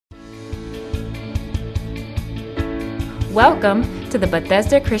Welcome to the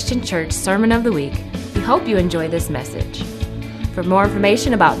Bethesda Christian Church Sermon of the Week. We hope you enjoy this message. For more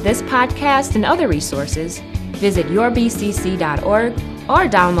information about this podcast and other resources, visit yourbcc.org or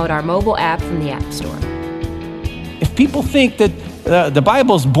download our mobile app from the App Store. If people think that the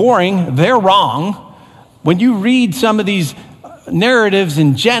Bible's boring, they're wrong. When you read some of these narratives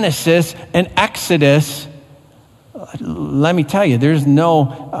in Genesis and Exodus, let me tell you, there's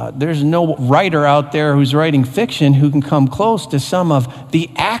no writer out there who's writing fiction who can come close to some of the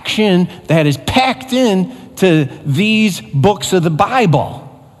action that is packed in to these books of the Bible.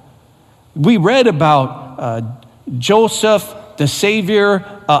 We read about Joseph, the savior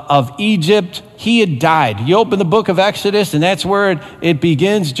of Egypt. He had died. You open the book of Exodus, and that's where it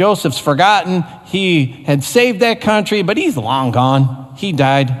begins. Joseph's forgotten. He had saved that country, but he's long gone. He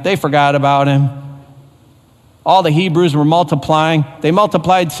died. They forgot about him. All the Hebrews were multiplying. They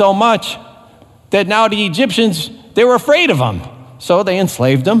multiplied so much that now the Egyptians, they were afraid of them. So they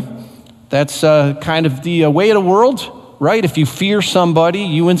enslaved them. That's kind of the way of the world, right? If you fear somebody,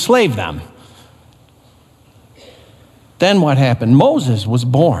 you enslave them. Then what happened? Moses was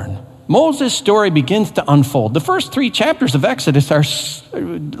born. Moses' story begins to unfold. The first 3 chapters of Exodus are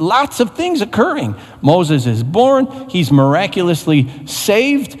lots of things occurring. Moses is born. He's miraculously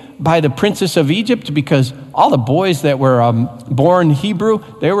saved by the princess of Egypt because all the boys that were born Hebrew,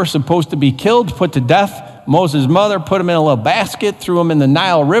 they were supposed to be killed, put to death. Moses' mother put them in a little basket, threw them in the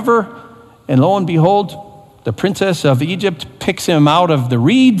Nile River, and lo and behold, the princess of Egypt picks him out of the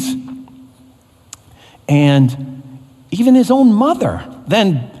reeds, and even his own mother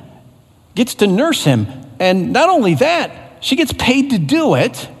then gets to nurse him. And not only that, she gets paid to do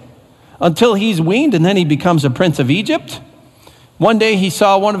it until he's weaned, and then he becomes a prince of Egypt. One day he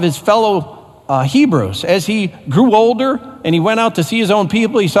saw one of his fellow Hebrews. As he grew older and he went out to see his own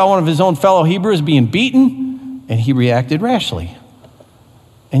people, he saw one of his own fellow Hebrews being beaten, and he reacted rashly.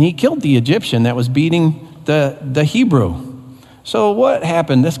 And he killed the Egyptian that was beating the Hebrew. So what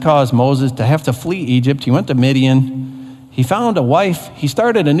happened? This caused Moses to have to flee Egypt. He went to Midian. He found a wife. He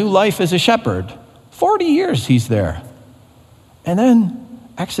started a new life as a shepherd. 40 years he's there. And then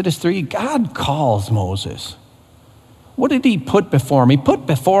Exodus 3, God calls Moses. What did he put before him? He put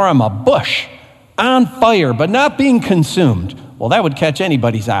before him a bush on fire, but not being consumed. Well, that would catch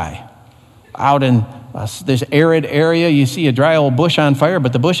anybody's eye. Out in this arid area, you see a dry old bush on fire,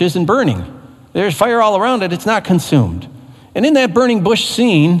 but the bush isn't burning. There's fire all around it. It's not consumed. And in that burning bush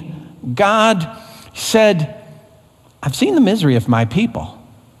scene, God said, I've seen the misery of my people.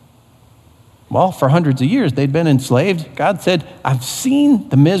 Well, for hundreds of years, they'd been enslaved. God said, I've seen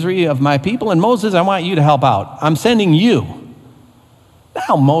the misery of my people, and Moses, I want you to help out. I'm sending you.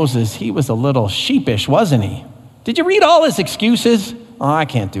 Now, Moses, he was a little sheepish, wasn't he? Did you read all his excuses? Oh, I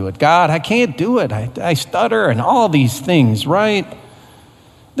can't do it. God, I can't do it. I stutter and all these things, right?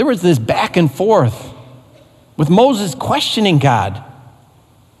 There was this back and forth with Moses questioning God.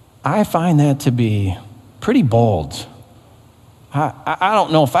 I find that to be pretty bold. I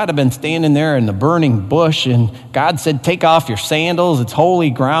don't know if I'd have been standing there in the burning bush and God said, take off your sandals, it's holy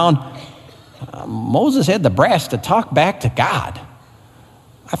ground. Moses had the brass to talk back to God.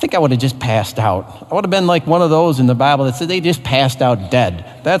 I think I would have just passed out. I would have been like one of those in the Bible that said they just passed out dead.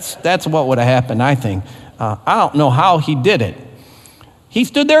 That's what would have happened, I think. I don't know how he did it. He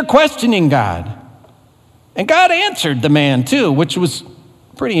stood there questioning God. And God answered the man too, which was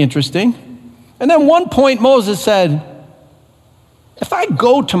pretty interesting. And then one point Moses said, if I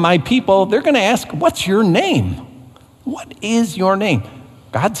go to my people, they're going to ask, what's your name? What is your name?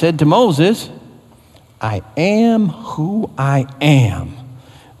 God said to Moses, I am who I am.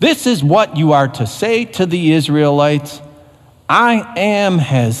 This is what you are to say to the Israelites. I am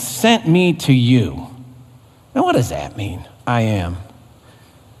has sent me to you. Now, what does that mean? I am.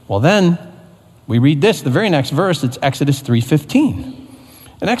 Well, then we read this, the very next verse, it's Exodus 3:15.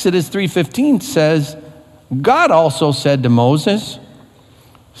 And Exodus 3:15 says, God also said to Moses,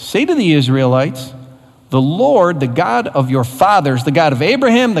 say to the Israelites, the Lord, the God of your fathers, the God of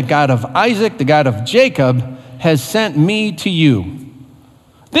Abraham, the God of Isaac, the God of Jacob, has sent me to you.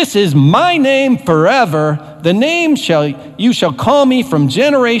 This is my name forever. The name you shall call me from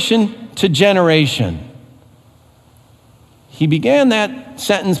generation to generation. He began that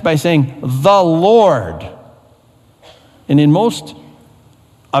sentence by saying, the Lord. And in most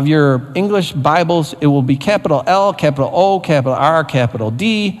of your English Bibles, it will be capital L, capital O, capital R, capital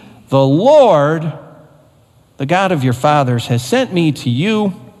D. The Lord, the God of your fathers, has sent me to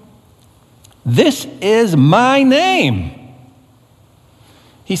you. This is my name.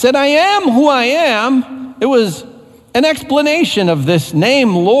 He said, I am who I am. It was an explanation of this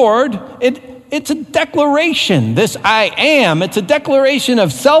name, Lord. It it's a declaration. This I am, it's a declaration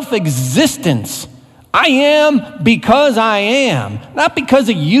of self-existence. I am because I am, not because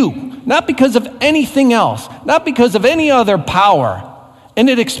of you, not because of anything else, not because of any other power. And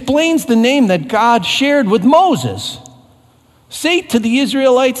it explains the name that God shared with Moses. Say to the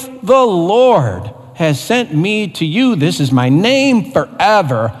Israelites, the Lord has sent me to you. This is my name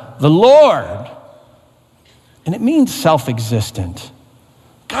forever, the Lord. And it means self-existent.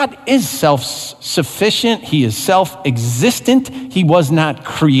 God is self-sufficient. He is self-existent. He was not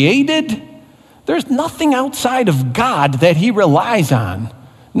created. There's nothing outside of God that he relies on.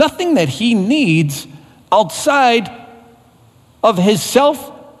 Nothing that he needs outside of his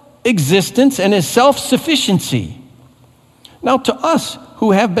self-existence and his self-sufficiency. Now, to us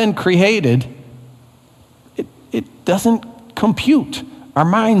who have been created, it doesn't compute. Our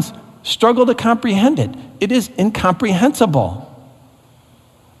minds struggle to comprehend it. It is incomprehensible.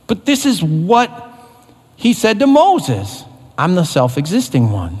 But this is what he said to Moses. I'm the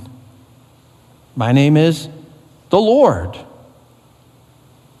self-existing one. My name is the Lord.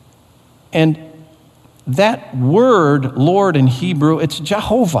 And that word, Lord, in Hebrew, it's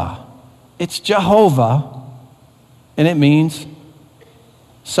Jehovah. It's Jehovah, and it means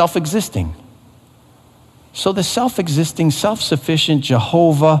self-existing. So the self-existing, self-sufficient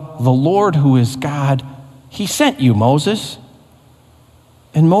Jehovah, the Lord who is God, he sent you, Moses.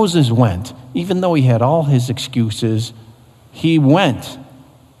 And Moses went. Even though he had all his excuses, he went.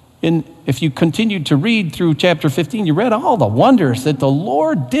 And if you continued to read through chapter 15, you read all the wonders that the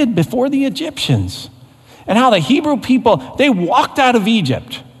Lord did before the Egyptians. And how the Hebrew people, they walked out of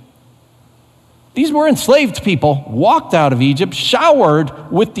Egypt. These were enslaved people, walked out of Egypt,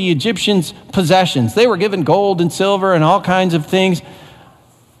 showered with the Egyptians' possessions. They were given gold and silver and all kinds of things.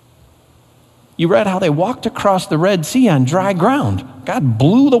 You read how they walked across the Red Sea on dry ground. God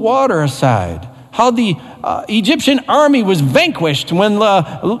blew the water aside. How the Egyptian army was vanquished when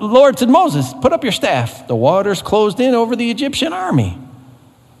the Lord said, Moses, put up your staff. The waters closed in over the Egyptian army.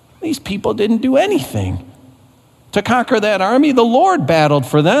 These people didn't do anything to conquer that army. The Lord battled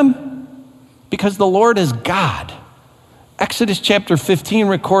for them because the Lord is God. Exodus chapter 15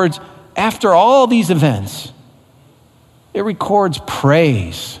 records, after all these events, it records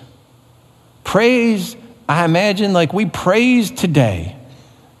praise. Praise, I imagine, like we praise today.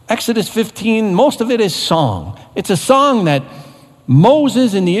 Exodus 15, most of it is song. It's a song that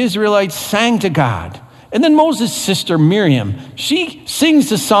Moses and the Israelites sang to God. And then Moses' sister Miriam, she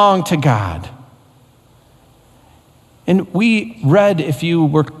sings a song to God. And we read, if you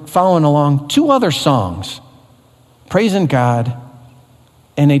were following along, 2 other songs, praising God,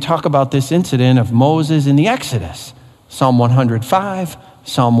 and they talk about this incident of Moses in the Exodus. Psalm 105,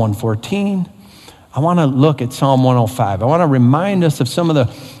 Psalm 114. I want to look at Psalm 105. I want to remind us of some of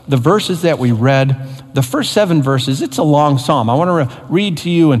the verses that we read. The first 7 verses, it's a long psalm. I want to read to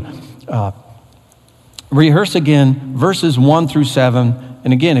you and rehearse again verses 1 through 7.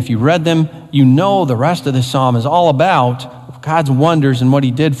 And again, if you read them, you know the rest of the psalm is all about God's wonders and what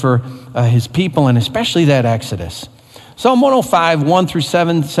he did for his people, and especially that Exodus. Psalm 105, 1 through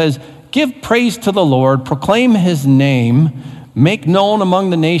 7 says, give praise to the Lord, proclaim his name, make known among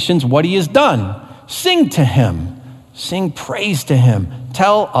the nations what he has done. Sing to him, sing praise to him,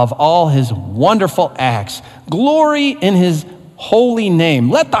 tell of all his wonderful acts, glory in his holy name.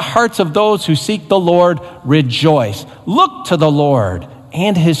 Let the hearts of those who seek the Lord rejoice. Look to the Lord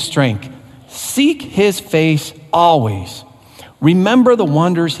and his strength. Seek his face always. Remember the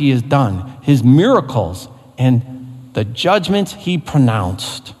wonders he has done, his miracles, and the judgments he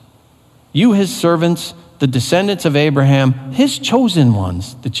pronounced. You, his servants, the descendants of Abraham, his chosen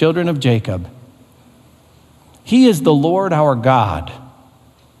ones, the children of Jacob. He is the Lord our God.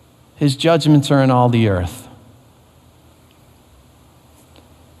 His judgments are in all the earth.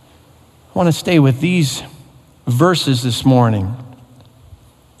 I want to stay with these verses this morning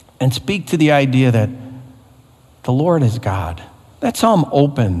and speak to the idea that the Lord is God. That psalm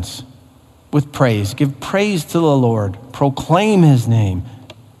opens with praise. Give praise to the Lord. Proclaim his name.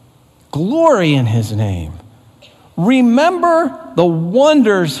 Glory in his name. Remember the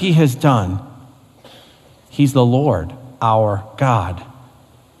wonders he has done. He's the Lord, our God.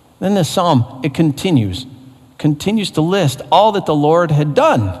 Then the psalm, it continues to list all that the Lord had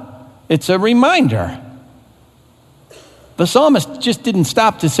done. It's a reminder. The psalmist just didn't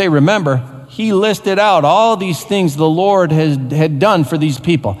stop to say, remember. He listed out all these things the Lord had done for these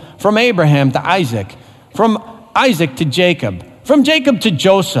people. From Abraham to Isaac, from Isaac to Jacob, from Jacob to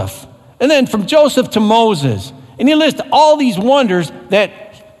Joseph, and then from Joseph to Moses. And he lists all these wonders that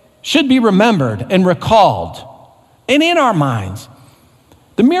should be remembered and recalled. And in our minds,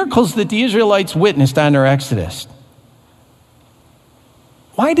 The miracles that the Israelites witnessed on their exodus.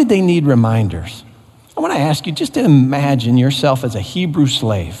 Why did they need reminders? I want to ask you just to imagine yourself as a Hebrew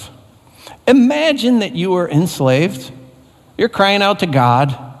slave. Imagine that you were enslaved. You're crying out to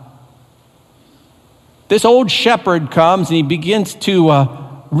God. This old shepherd comes and he begins to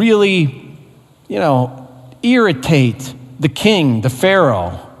really, irritate the king, the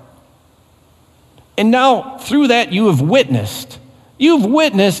Pharaoh. And now through that you've witnessed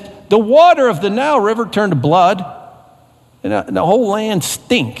the water of the Nile River turn to blood and the whole land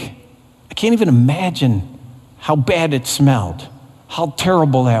stink. I can't even imagine how bad it smelled, how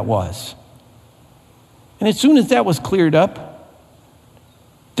terrible that was. And as soon as that was cleared up,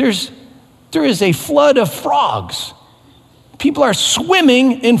 there is a flood of frogs. People are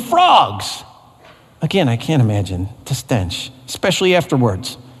swimming in frogs. Again, I can't imagine the stench, especially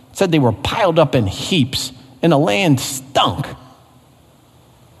afterwards. It said they were piled up in heaps and the land stunk.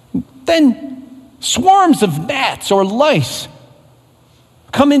 Then swarms of gnats or lice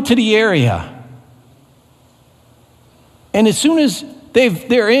come into the area. And as soon as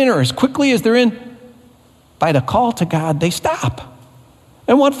they're in, or as quickly as they're in, by the call to God, they stop.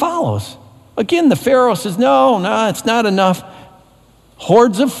 And what follows? Again, the Pharaoh says, no, it's not enough.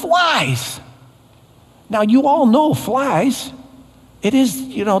 Hordes of flies. Now, you all know flies. It is,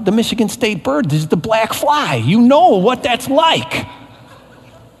 the Michigan State bird. This is the black fly. You know what that's like.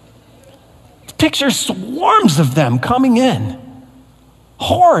 Picture swarms of them coming in.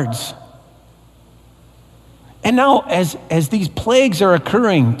 Hordes. And now, as these plagues are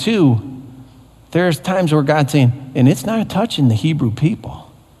occurring too, there's times where God's saying, and it's not touching the Hebrew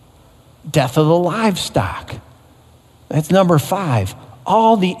people. Death of the livestock. That's number 5.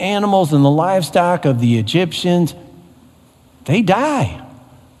 All the animals and the livestock of the Egyptians, they die,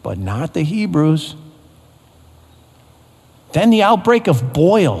 but not the Hebrews. Then the outbreak of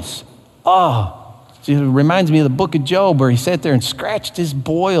boils. It reminds me of the book of Job where he sat there and scratched his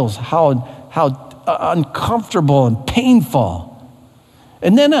boils, how uncomfortable and painful.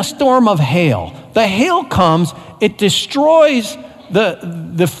 And then a storm of hail. The hail comes, it destroys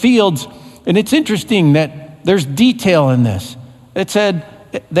the fields. And it's interesting that there's detail in this. It said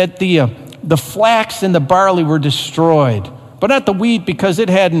that the flax and the barley were destroyed, but not the wheat because it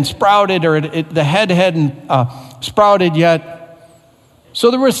hadn't sprouted or the head hadn't sprouted yet. So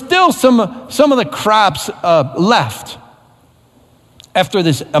there were still some of the crops left after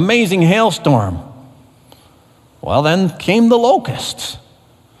this amazing hailstorm. Well, then came the locusts.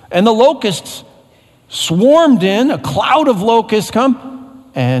 And the locusts swarmed in, a cloud of locusts come,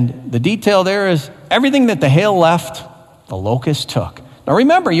 and the detail there is everything that the hail left, the locusts took. Now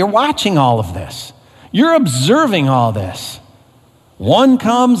remember, you're watching all of this. You're observing all this. One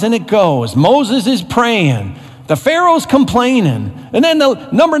comes and it goes. Moses is praying. The Pharaoh's complaining. And then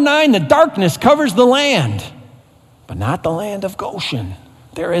number 9, the darkness covers the land. But not the land of Goshen.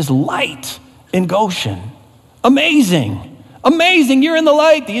 There is light in Goshen. Amazing. Amazing. You're in the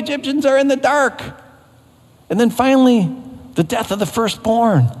light. The Egyptians are in the dark. And then finally, the death of the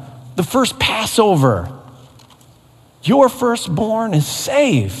firstborn. The first Passover. Your firstborn is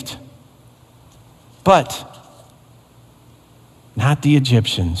saved. But not the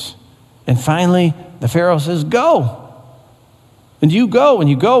Egyptians. And finally, the Pharaoh says, go. And you go,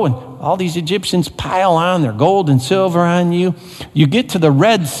 and all these Egyptians pile on their gold and silver on you. You get to the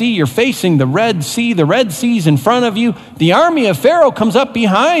Red Sea. You're facing the Red Sea. The Red Sea's in front of you. The army of Pharaoh comes up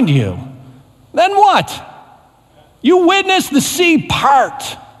behind you. Then what? You witness the sea part,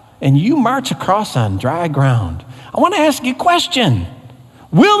 and you march across on dry ground. I want to ask you a question.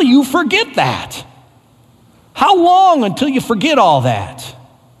 Will you forget that? How long until you forget all that?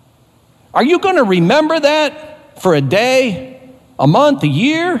 Are you going to remember that for a day, a month, a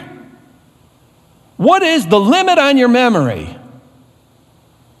year? What is the limit on your memory?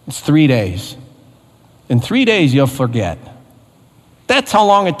 It's 3 days. In 3 days, you'll forget. That's how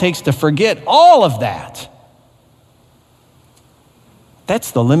long it takes to forget all of that.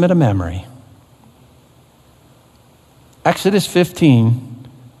 That's the limit of memory. Exodus 15,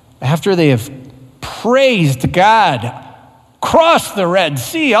 after they have praised God, crossed the Red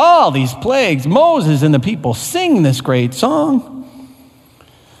Sea, all these plagues, Moses and the people sing this great song.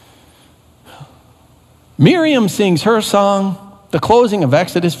 Miriam sings her song, the closing of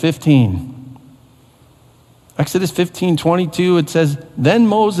Exodus 15. Exodus 15:22, it says, "Then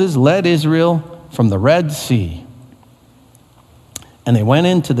Moses led Israel from the Red Sea, and they went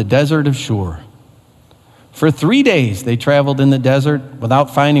into the desert of Shur. For 3 days they traveled in the desert without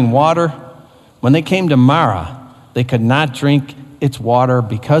finding water. When they came to Marah, they could not drink its water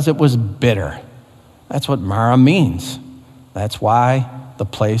because it was bitter." That's what Marah means. That's why the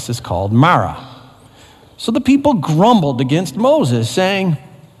place is called Marah. So the people grumbled against Moses, saying,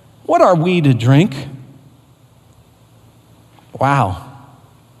 "What are we to drink?" Wow.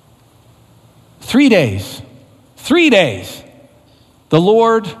 3 days. 3 days. The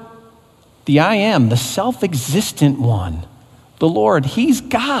Lord, the I Am, the self-existent one, the Lord, he's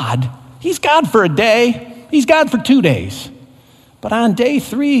God. He's God for a day. He's God for 2 days. But on day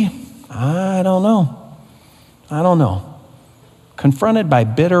 3, I don't know. Confronted by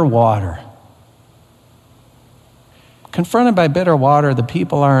bitter water. The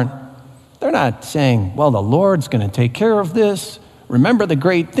people they're not saying, well, the Lord's going to take care of this. Remember the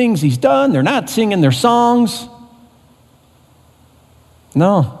great things he's done. They're not singing their songs.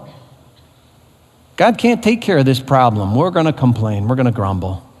 No. God can't take care of this problem. We're going to complain. We're going to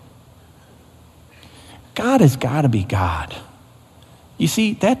grumble. God has got to be God. You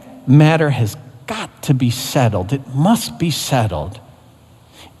see, that matter has got to be settled. It must be settled.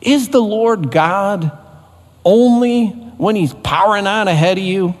 Is the Lord God only when he's powering on ahead of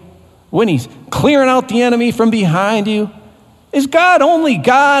you? When he's clearing out the enemy from behind you? Is God only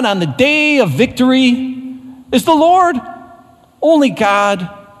God on the day of victory? Is the Lord only God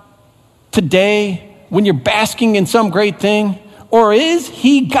today when you're basking in some great thing? Or is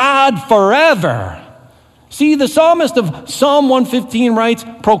he God forever? See, the psalmist of Psalm 115 writes,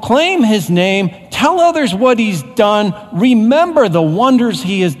 "Proclaim his name, tell others what he's done, remember the wonders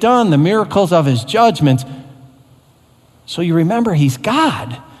he has done, the miracles of his judgments." So you remember he's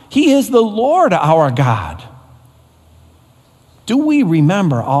God. He is the Lord our God. Do we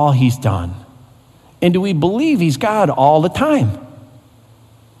remember all he's done? And do we believe he's God all the time?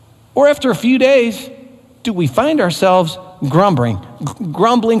 Or after a few days, do we find ourselves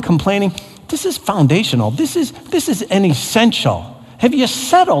grumbling, complaining? This is foundational. This is an essential. Have you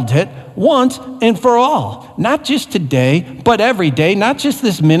settled it once and for all? Not just today, but every day. Not just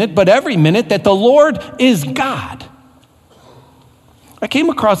this minute, but every minute, that the Lord is God. I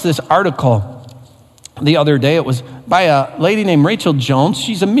came across this article the other day. It was by a lady named Rachel Jones.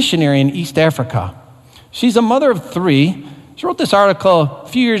 She's a missionary in East Africa. She's a mother of 3. She wrote this article a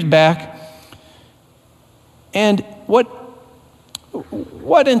few years back. And what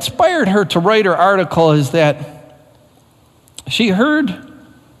inspired her to write her article is that she heard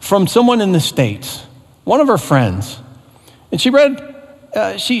from someone in the States, one of her friends, and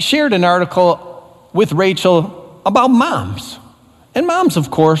she shared an article with Rachel about moms. And moms, of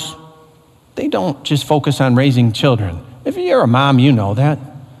course, they don't just focus on raising children. If you're a mom, you know that.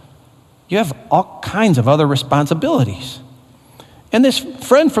 You have all kinds of other responsibilities. And this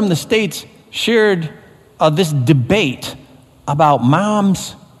friend from the States shared this debate about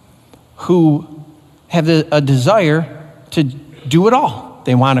moms who have a desire to do it all.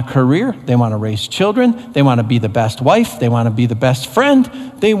 They want a career. They want to raise children. They want to be the best wife. They want to be the best friend.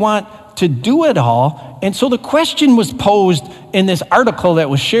 They want to do it all. And so the question was posed in this article that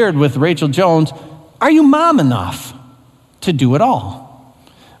was shared with Rachel Jones: are you mom enough to do it all?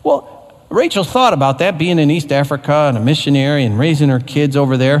 Well, Rachel thought about that, being in East Africa and a missionary and raising her kids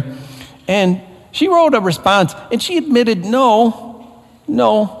over there. And she wrote a response, and she admitted no,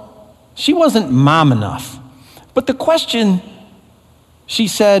 she wasn't mom enough. But the question, she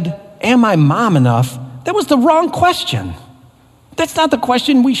said, am I mom enough? That was the wrong question. That's not the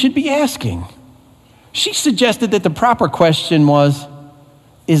question we should be asking. She suggested that the proper question was,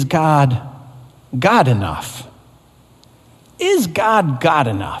 is God God enough? Is God God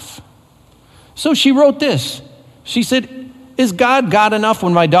enough? So she wrote this. She said, is God God enough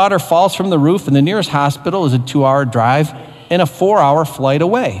when my daughter falls from the roof and the nearest hospital is a 2-hour drive and a 4-hour flight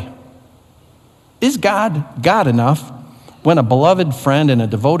away? Is God God enough when a beloved friend and a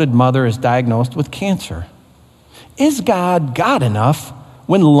devoted mother is diagnosed with cancer? Is God God enough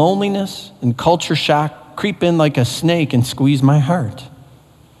when loneliness and culture shock creep in like a snake and squeeze my heart?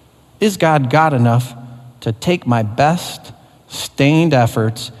 Is God God enough to take my best stained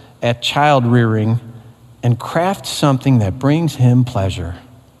efforts at child rearing and craft something that brings him pleasure?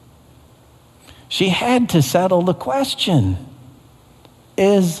 She had to settle the question,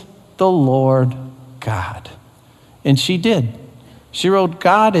 is the Lord God? And she did. She wrote,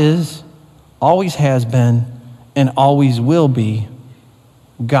 God is, always has been, and always will be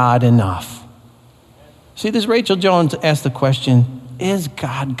God enough. See, this Rachel Jones asked the question, is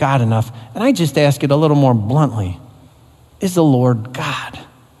God God enough? And I just ask it a little more bluntly. Is the Lord God?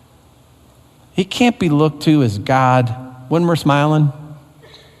 He can't be looked to as God when we're smiling.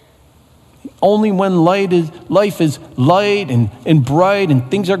 Only when life is light and bright and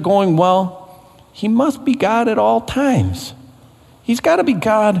things are going well. He must be God at all times. He's got to be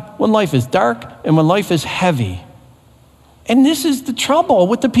God when life is dark and when life is heavy. And this is the trouble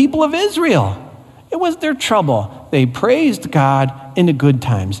with the people of Israel. It was their trouble. They praised God in the good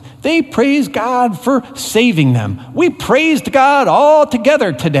times. They praised God for saving them. We praised God all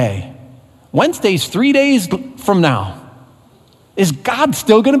together today. Wednesday's 3 days from now. Is God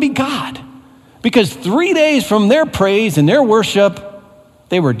still going to be God? Because 3 days from their praise and their worship,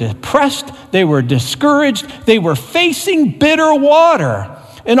 they were depressed, they were discouraged, they were facing bitter water.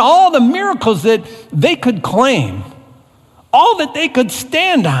 And all the miracles that they could claim, all that they could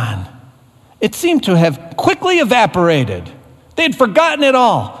stand on, it seemed to have quickly evaporated. They had forgotten it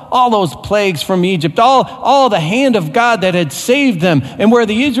all those plagues from Egypt, all the hand of God that had saved them, and where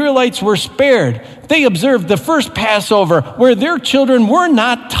the Israelites were spared. They observed the first Passover where their children were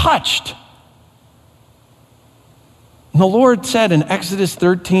not touched. And the Lord said in Exodus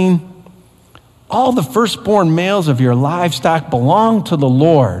 13, all the firstborn males of your livestock belong to the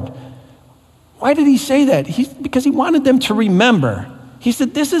Lord. Why did he say that? Because he wanted them to remember. He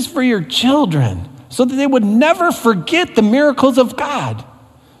said, this is for your children, so that they would never forget the miracles of God.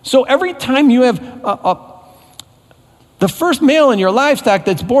 So every time you have the first male in your livestock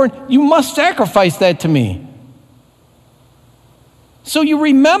that's born, you must sacrifice that to me. So you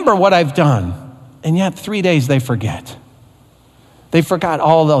remember what I've done. And yet 3 days they forget. They forgot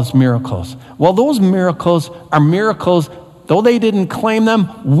all those miracles. Well, those miracles are miracles, though they didn't claim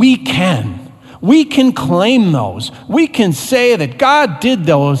them, we can. We can claim those. We can say that God did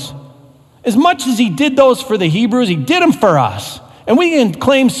those. As much as he did those for the Hebrews, he did them for us. And we can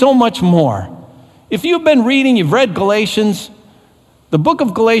claim so much more. If you've been reading, you've read Galatians, the book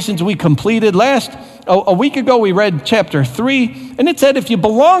of Galatians we completed a week ago, we read chapter 3, and it said, if you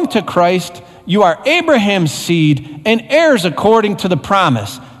belong to Christ, you are Abraham's seed and heirs according to the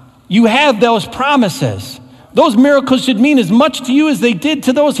promise. You have those promises. Those miracles should mean as much to you as they did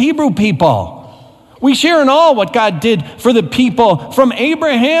to those Hebrew people. We share in all what God did for the people from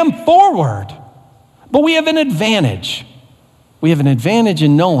Abraham forward. But we have an advantage. We have an advantage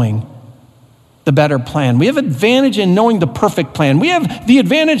in knowing the better plan. We have advantage in knowing the perfect plan. We have the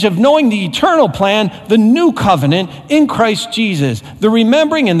advantage of knowing the eternal plan, the new covenant in Christ Jesus. The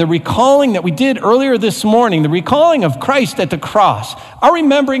remembering and the recalling that we did earlier this morning, the recalling of Christ at the cross, our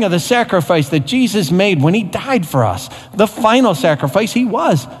remembering of the sacrifice that Jesus made when he died for us, the final sacrifice. He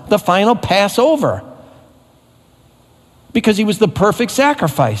was the final Passover because he was the perfect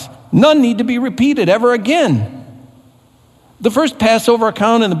sacrifice. None need to be repeated ever again. The first Passover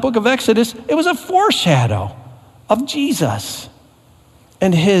account in the book of Exodus, it was a foreshadow of Jesus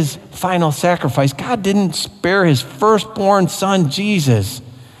and his final sacrifice. God didn't spare his firstborn son, Jesus.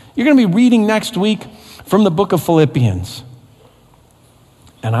 You're going to be reading next week from the book of Philippians.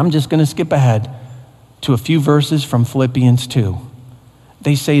 And I'm just going to skip ahead to a few verses from Philippians 2.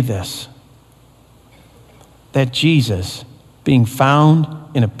 They say this, that Jesus, being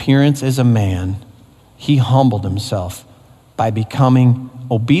found in appearance as a man, he humbled himself by becoming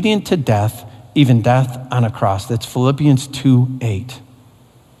obedient to death, even death on a cross. That's Philippians 2:8.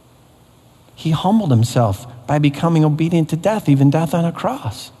 He humbled himself by becoming obedient to death, even death on a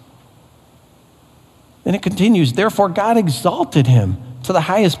cross. And it continues, therefore God exalted him to the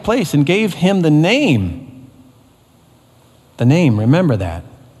highest place and gave him the name. The name, remember that.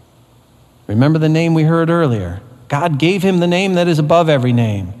 Remember the name we heard earlier. God gave him the name that is above every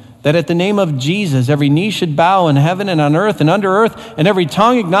name. That at the name of Jesus, every knee should bow in heaven and on earth and under earth, and every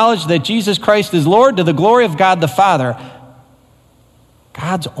tongue acknowledge that Jesus Christ is Lord, to the glory of God the Father.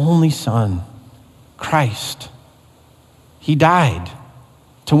 God's only Son, Christ. He died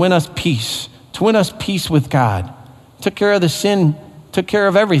to win us peace with God. Took care of the sin, took care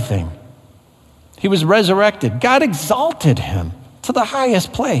of everything. He was resurrected. God exalted him to the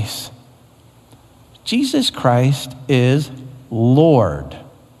highest place. Jesus Christ is Lord.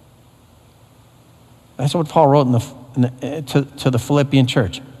 That's what Paul wrote to the Philippian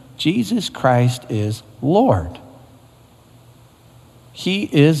church. Jesus Christ is Lord. He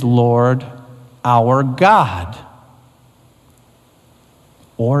is Lord, our God.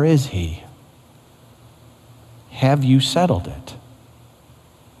 Or is he? Have you settled it?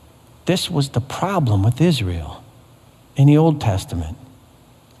 This was the problem with Israel in the Old Testament.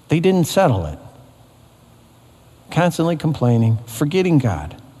 They didn't settle it. Constantly complaining, forgetting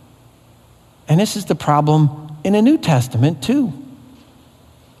God. And this is the problem in the New Testament too.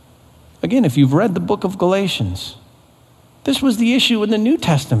 Again, if you've read the book of Galatians, this was the issue in the New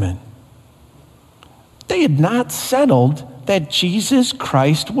Testament. They had not settled that Jesus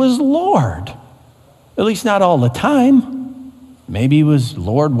Christ was Lord. At least not all the time. Maybe he was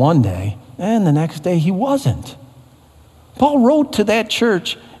Lord one day, and the next day he wasn't. Paul wrote to that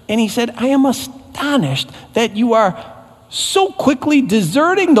church, and he said, I am astonished that you are so quickly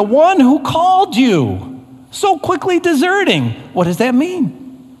deserting the one who called you. So quickly deserting. What does that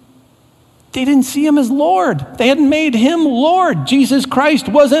mean? They didn't see him as Lord. They hadn't made him Lord. Jesus Christ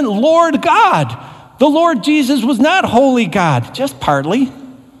wasn't Lord God. The Lord Jesus was not holy God, just partly,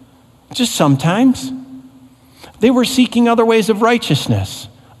 just sometimes. They were seeking other ways of righteousness.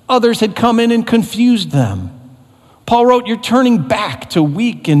 Others had come in and confused them. Paul wrote, you're turning back to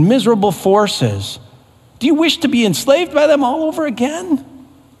weak and miserable forces. Do you wish to be enslaved by them all over again?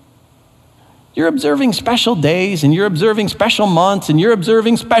 You're observing special days, and you're observing special months, and you're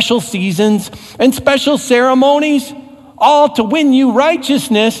observing special seasons and special ceremonies, all to win you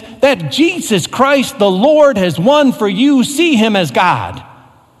righteousness that Jesus Christ the Lord has won for you. See him as God.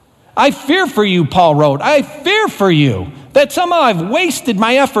 I fear for you, Paul wrote. I fear for you that somehow I've wasted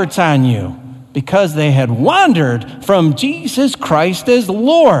my efforts on you because they had wandered from Jesus Christ as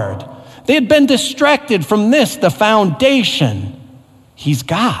Lord. They had been distracted from this, the foundation. He's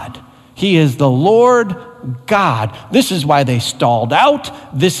God. He is the Lord God. This is why they stalled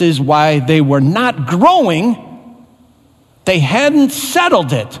out. This is why they were not growing. They hadn't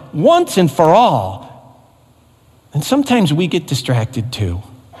settled it once and for all. And sometimes we get distracted too.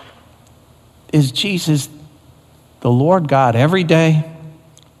 Is Jesus the Lord God every day,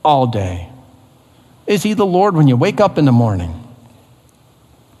 all day? Is he the Lord when you wake up in the morning?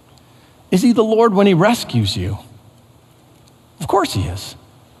 Is he the Lord when he rescues you? Of course he is.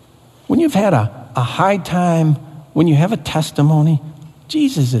 When you've had a high time, when you have a testimony,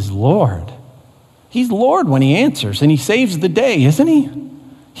 Jesus is Lord. He's Lord when he answers and he saves the day, isn't he?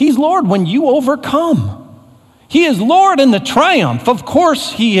 He's Lord when you overcome. He is Lord in the triumph. Of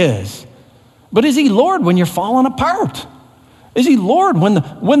course he is. But is he Lord when you're falling apart? Is he Lord when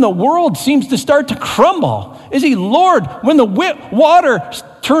the world seems to start to crumble? Is he Lord when the water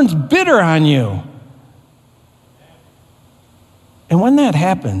turns bitter on you? And when that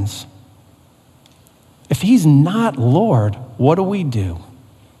happens, if he's not Lord, what do?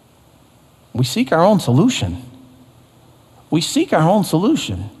 We seek our own solution. We seek our own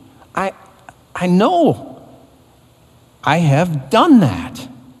solution. I know I have done that.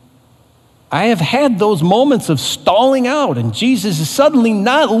 I have had those moments of stalling out, and Jesus is suddenly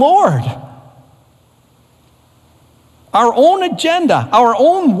not Lord. Our own agenda, our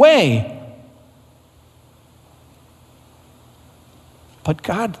own way. But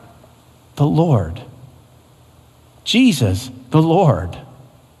God, the Lord, Jesus, the Lord,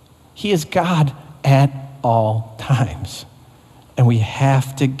 he is God at all times. And we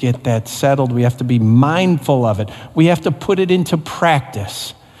have to get that settled. We have to be mindful of it. We have to put it into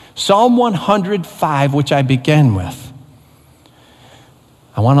practice. Psalm 105, which I began with,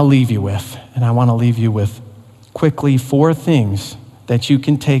 I want to leave you with, and I want to leave you with quickly 4 things that you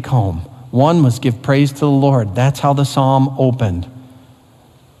can take home. One was give praise to the Lord. That's how the psalm opened.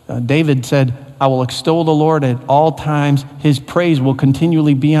 David said, I will extol the Lord at all times. His praise will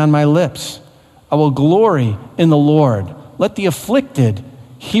continually be on my lips. I will glory in the Lord. Let the afflicted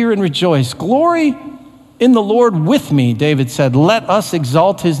hear and rejoice. Glory in the Lord with me, David said. Let us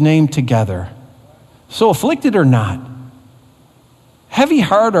exalt his name together. So afflicted or not, heavy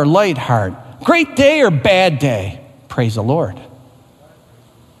heart or light heart, great day or bad day, praise the Lord.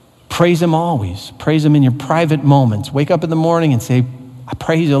 Praise him always. Praise him in your private moments. Wake up in the morning and say, I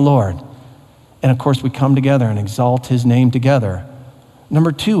praise the Lord. And of course, we come together and exalt his name together.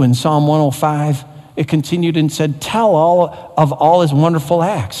 Number 2, in Psalm 105, it continued and said, tell all his wonderful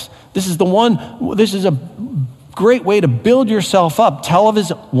acts. This is a great way to build yourself up. Tell of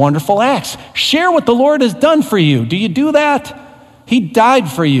his wonderful acts. Share what the Lord has done for you. Do you do that? He died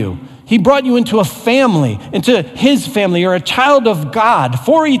for you. He brought you into a family, into his family. You're a child of God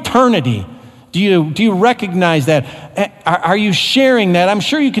for eternity. Do you recognize that? Are you sharing that? I'm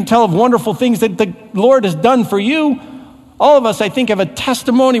sure you can tell of wonderful things that the Lord has done for you. All of us, I think, have a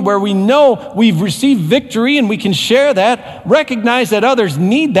testimony where we know we've received victory and we can share that. Recognize that others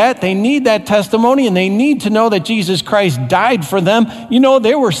need that. They need that testimony, and they need to know that Jesus Christ died for them. You know,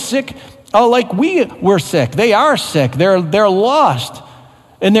 they were sick like we were sick. They are sick. They're lost.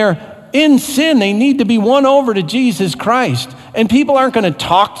 And they're in sin. They need to be won over to Jesus Christ. And people aren't going to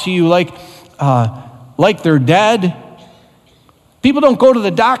talk to you like they're dead. People don't go to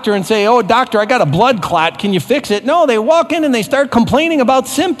the doctor and say, oh, doctor, I got a blood clot. Can you fix it? No, they walk in and they start complaining about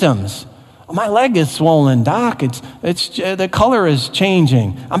symptoms. Oh, my leg is swollen, doc. It's the color is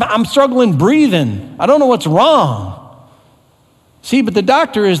changing. I'm struggling breathing. I don't know what's wrong. See, but the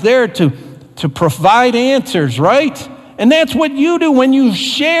doctor is there to provide answers, right? And that's what you do when you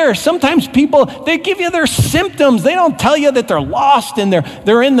share. Sometimes people, they give you their symptoms. They don't tell you that they're lost and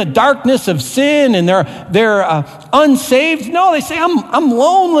they're in the darkness of sin and they're unsaved. No, they say, I'm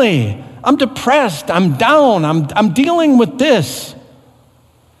lonely. I'm depressed. I'm down. I'm dealing with this.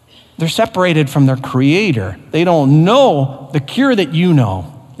 They're separated from their Creator. They don't know the cure that you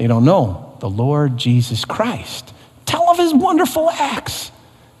know. They don't know the Lord Jesus Christ. Tell of his wonderful acts.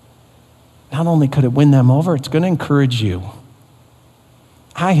 Not only could it win them over, it's going to encourage you.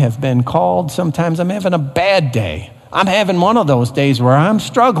 I have been called, sometimes I'm having a bad day. I'm having one of those days where I'm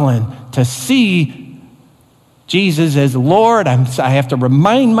struggling to see Jesus as Lord. I have to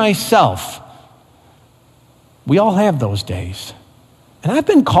remind myself. We all have those days. And I've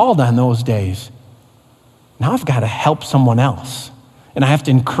been called on those days. Now I've got to help someone else. And I have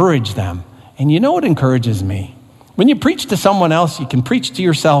to encourage them. And you know what encourages me? When you preach to someone else, you can preach to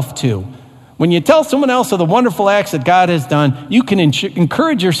yourself too. When you tell someone else of the wonderful acts that God has done, you can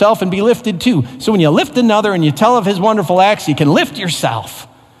encourage yourself and be lifted too. So when you lift another and you tell of his wonderful acts, you can lift yourself.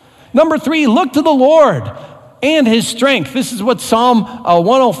 Number 3, look to the Lord and his strength. This is what Psalm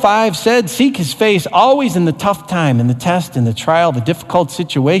 105 said. Seek his face always in the tough time, in the test, in the trial, the difficult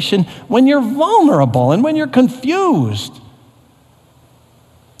situation, when you're vulnerable and when you're confused.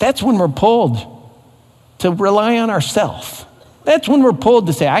 That's when we're pulled to rely on ourselves. That's when we're pulled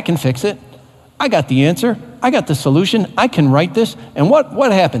to say, I can fix it. I got the answer. I got the solution. I can write this. And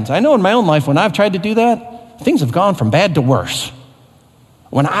what happens? I know in my own life when I've tried to do that, things have gone from bad to worse.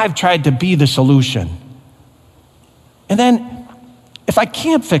 When I've tried to be the solution. And then if I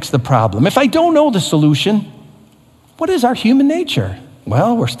can't fix the problem, if I don't know the solution, what is our human nature?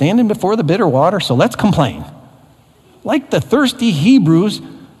 Well, we're standing before the bitter water, so let's complain. Like the thirsty Hebrews,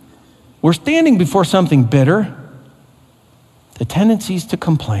 we're standing before something bitter. The tendency is to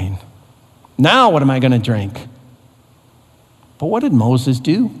complain. Now what am I going to drink? But what did Moses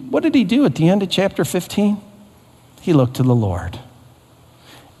do? What did he do at the end of chapter 15? He looked to the Lord.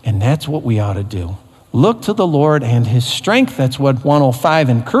 And that's what we ought to do. Look to the Lord and his strength. That's what 105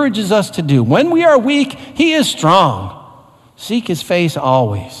 encourages us to do. When we are weak, he is strong. Seek his face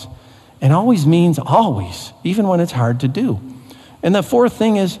always. And always means always, even when it's hard to do. And the 4th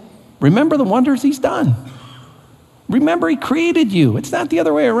thing is, remember the wonders he's done. Remember he created you. It's not the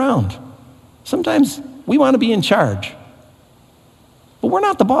other way around. Sometimes we want to be in charge. But we're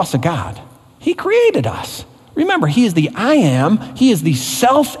not the boss of God. He created us. Remember, he is the I am. He is the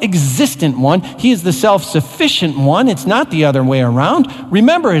self-existent one. He is the self-sufficient one. It's not the other way around.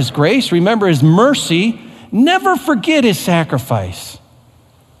 Remember his grace. Remember his mercy. Never forget his sacrifice,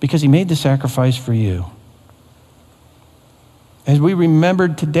 because he made the sacrifice for you. As we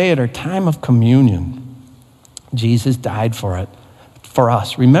remembered today at our time of communion, Jesus died for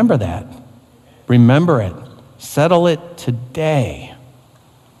us. Remember that. Remember it. Settle it today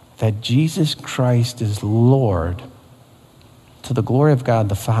that Jesus Christ is Lord to the glory of God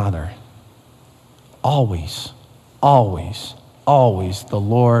the Father. Always, always, always the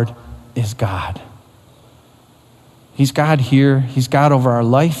Lord is God. He's God here. He's God over our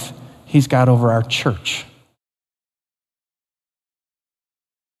life. He's God over our church.